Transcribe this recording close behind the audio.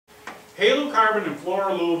Halocarbon and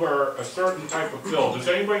fluorolube are a certain type of fill. Does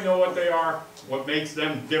anybody know what they are? What makes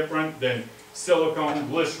them different than silicone,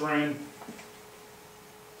 glycerin?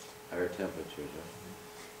 Higher temperatures.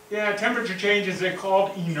 Yeah, temperature changes, they're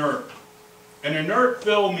called inert. An inert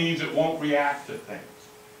fill means it won't react to things.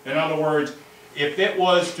 In other words, if it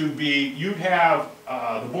was to be, you'd have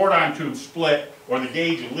the bourdon tube split or the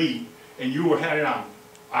gauge leak, and you were headed on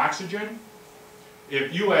oxygen.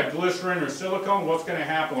 If you had glycerin or silicone, what's going to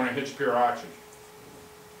happen when it hits pure oxygen?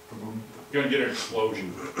 You're going to get an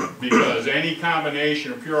explosion. Because any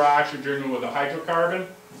combination of pure oxygen with a hydrocarbon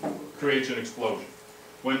creates an explosion.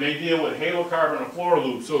 When they deal with halocarbon or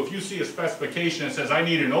fluorolube, so if you see a specification that says I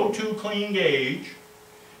need an O2 clean gauge,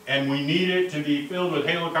 and we need it to be filled with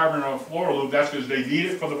halocarbon or fluorolube, that's because they need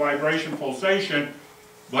it for the vibration pulsation,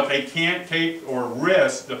 but they can't take or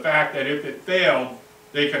risk the fact that if it failed,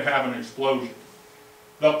 they could have an explosion.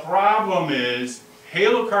 The problem is,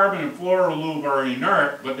 halocarbon and fluorolube are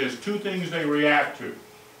inert, but there's two things they react to.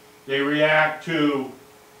 They react to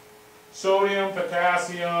sodium,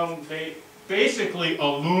 potassium, basically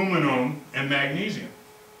aluminum and magnesium.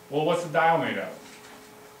 Well, what's the dial made out of?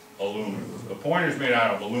 Aluminum. The pointer's made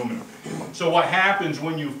out of aluminum. So what happens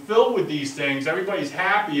when you fill with these things, everybody's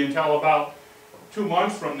happy until about 2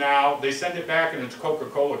 months from now, they send it back and it's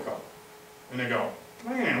Coca-Cola cup. And they go,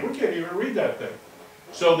 man, we can't even read that thing.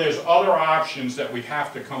 So there's other options that we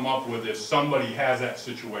have to come up with if somebody has that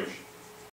situation.